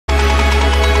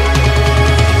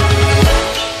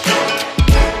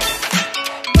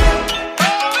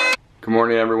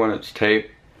morning, everyone. It's Tate.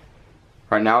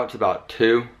 Right now it's about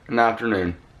 2 in the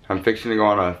afternoon. I'm fixing to go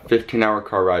on a 15-hour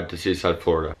car ride to Seaside,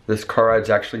 Florida. This car ride's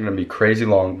actually gonna be crazy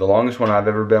long. The longest one I've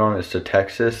ever been on is to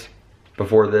Texas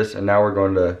before this, and now we're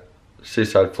going to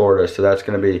Seaside, Florida, so that's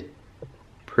gonna be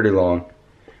pretty long.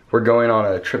 We're going on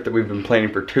a trip that we've been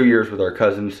planning for 2 years with our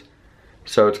cousins,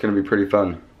 so it's gonna be pretty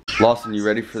fun. Lawson, you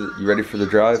ready for the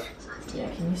drive? Yeah,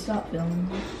 can you stop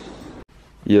filming?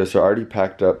 Yeah, so I already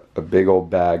packed up a big old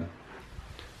bag.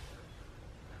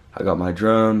 I got my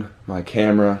drone, my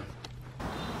camera.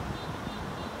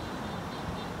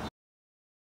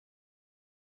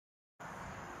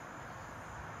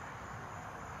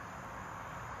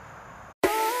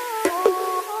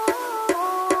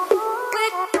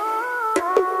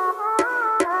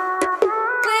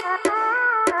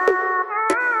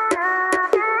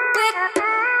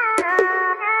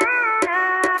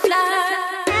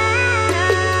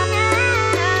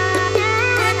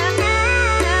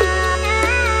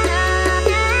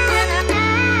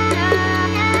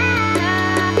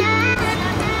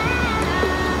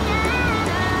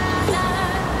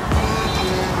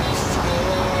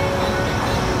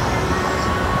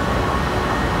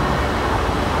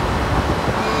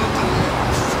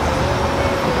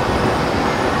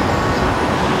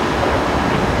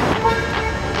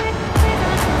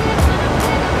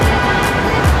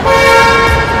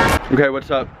 Okay,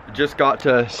 what's up? Just got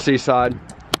to Seaside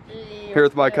here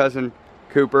with my cousin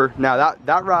Cooper. Now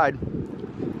that ride,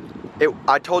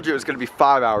 I told you it was gonna be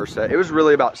 5 hours set. It was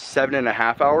really about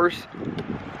 7.5 hours.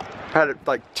 Had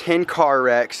like 10 car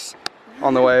wrecks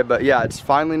on the way, but yeah, it's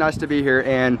finally nice to be here,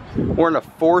 and we're in a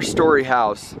 4-story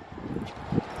house.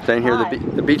 Staying here,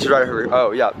 the beach is right over here.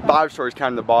 Oh yeah, 5 stories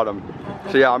kind of the bottom.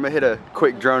 So yeah, I'm gonna hit a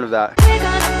quick drone of that.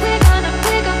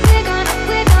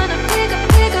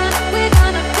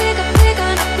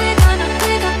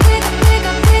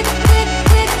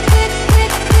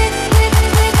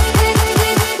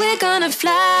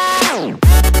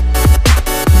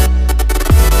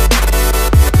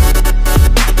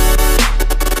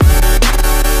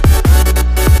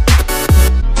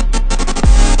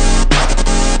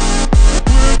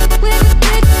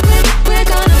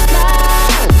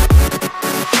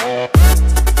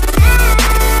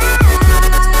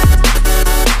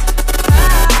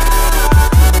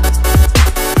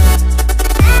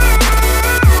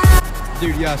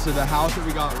 Dude, yeah, so the house that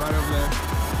we got right over there,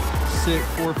 sick,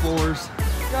 4 floors.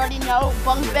 You already know,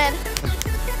 bunk bed.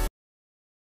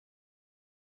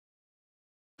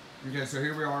 Okay, so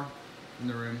here we are in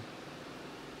the room.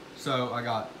 So I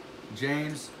got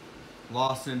James,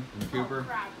 Lawson, and Cooper.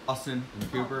 Lawson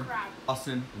and Cooper.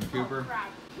 Lawson and Cooper.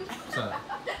 So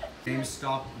James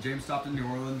stopped in New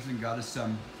Orleans and got us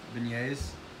some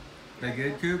beignets. They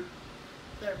good, Coop?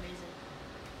 They're amazing.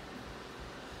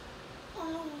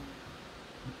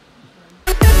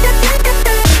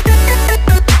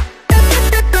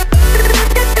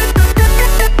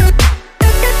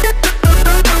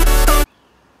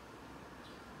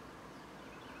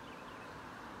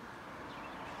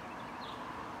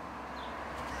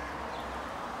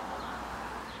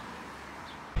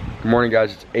 Good morning,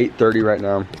 guys. It's 8:30 right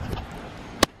now.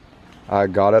 I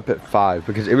got up at 5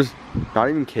 because it was, not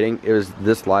even kidding, it was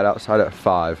this light outside at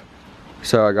 5.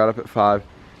 So I got up at 5,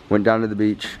 went down to the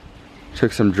beach,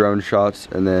 took some drone shots,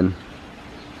 and then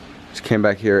just came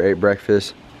back here, ate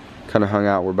breakfast, kind of hung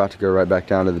out. We're about to go right back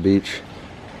down to the beach.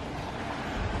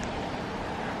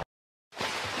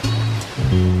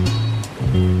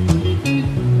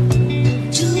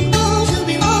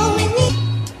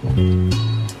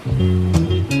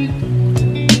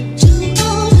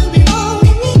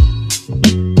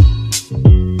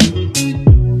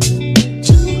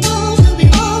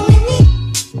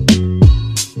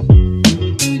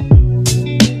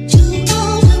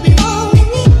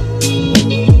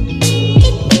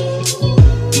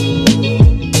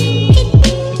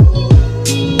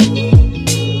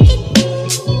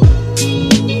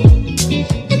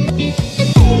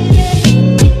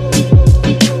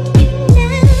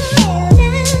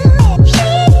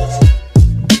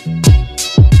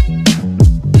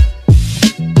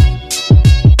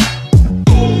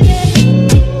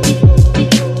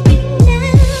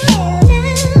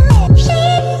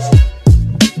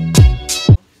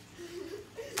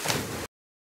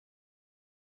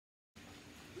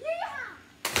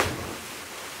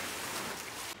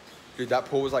 Dude, that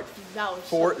pool was like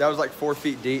that was like 4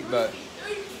 feet deep, but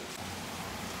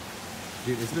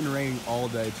dude, it's been raining all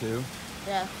day too.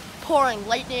 Yeah, pouring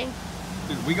lightning.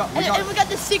 Dude, we got and we got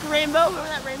this sick rainbow. Remember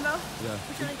that rainbow? Yeah.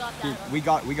 We should have got that. Dude,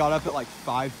 we got up at like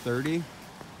 5:30,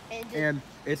 and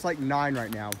it's like 9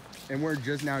 right now, and we're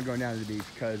just now going down to the beach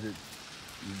because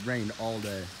rained all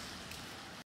day.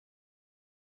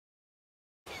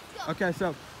 Okay,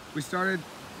 so we started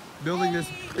building this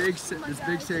big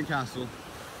sandcastle.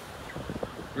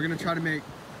 We're gonna try to make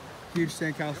a huge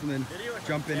sandcastle and then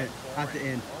jump in it at the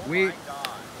end.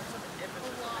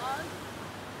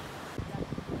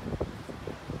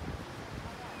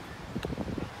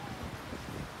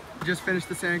 Just finished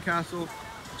the sandcastle.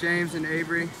 James and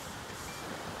Avery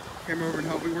came over and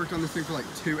helped. We worked on this thing for like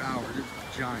 2 hours.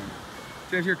 It's giant.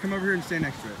 James, here, come over here and stand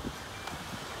next to it.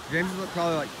 James is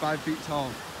probably like 5 feet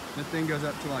tall. That thing goes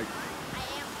up to like,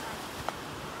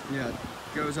 yeah, it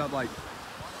goes up like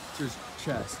to his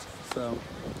chest. So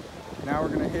now we're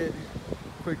gonna hit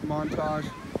a quick montage,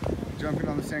 jumping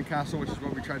on the sandcastle, which is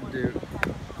what we tried to do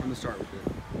from the start with it.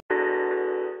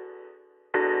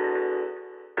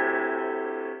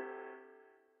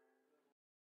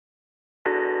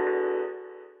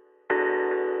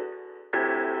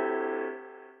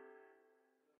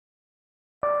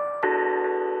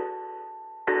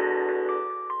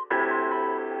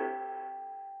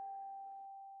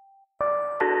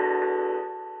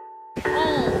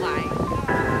 Oh my God.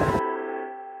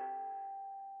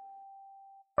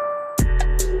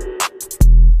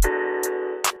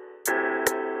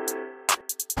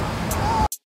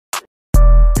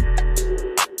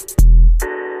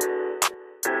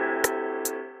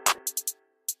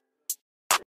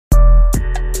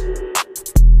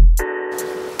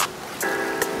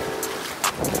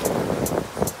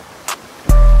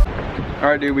 All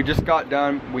right, dude, we just got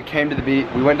done. We came to the beach.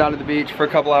 We went down to the beach for a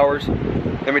couple hours.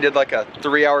 Then we did like a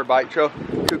 3-hour bike trail.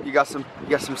 Coop, you got some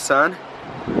sun?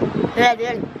 Yeah, I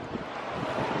did.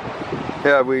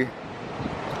 Yeah, we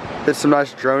did some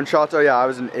nice drone shots. Oh yeah, I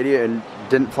was an idiot and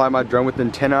didn't fly my drone with the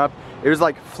antenna up. It was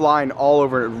like flying all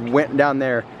over. It went down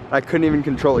there. I couldn't even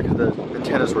control it because the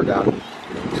antennas were down.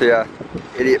 So yeah,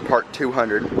 idiot part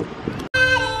 200.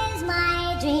 That is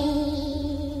my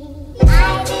dream.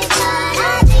 Life is but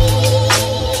a dream.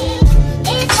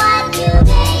 It's what you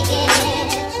make it.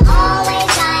 Always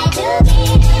try to give.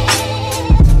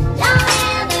 Don't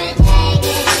ever take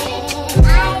it.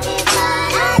 Life is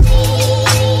but a dream.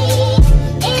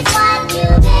 It's what you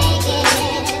make it.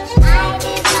 Life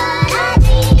is but a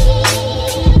dream.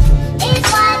 It's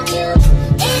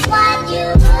what you.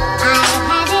 I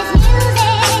have this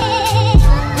music.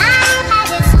 Life has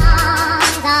its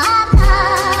songs of love.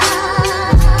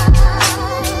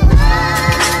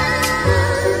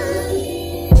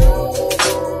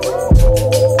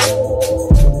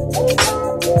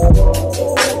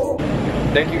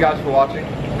 Thank you guys for watching.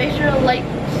 Make sure to like,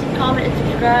 comment, and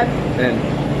subscribe. And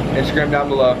Instagram down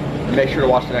below. And make sure to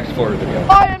watch the next Florida video.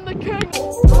 Bye.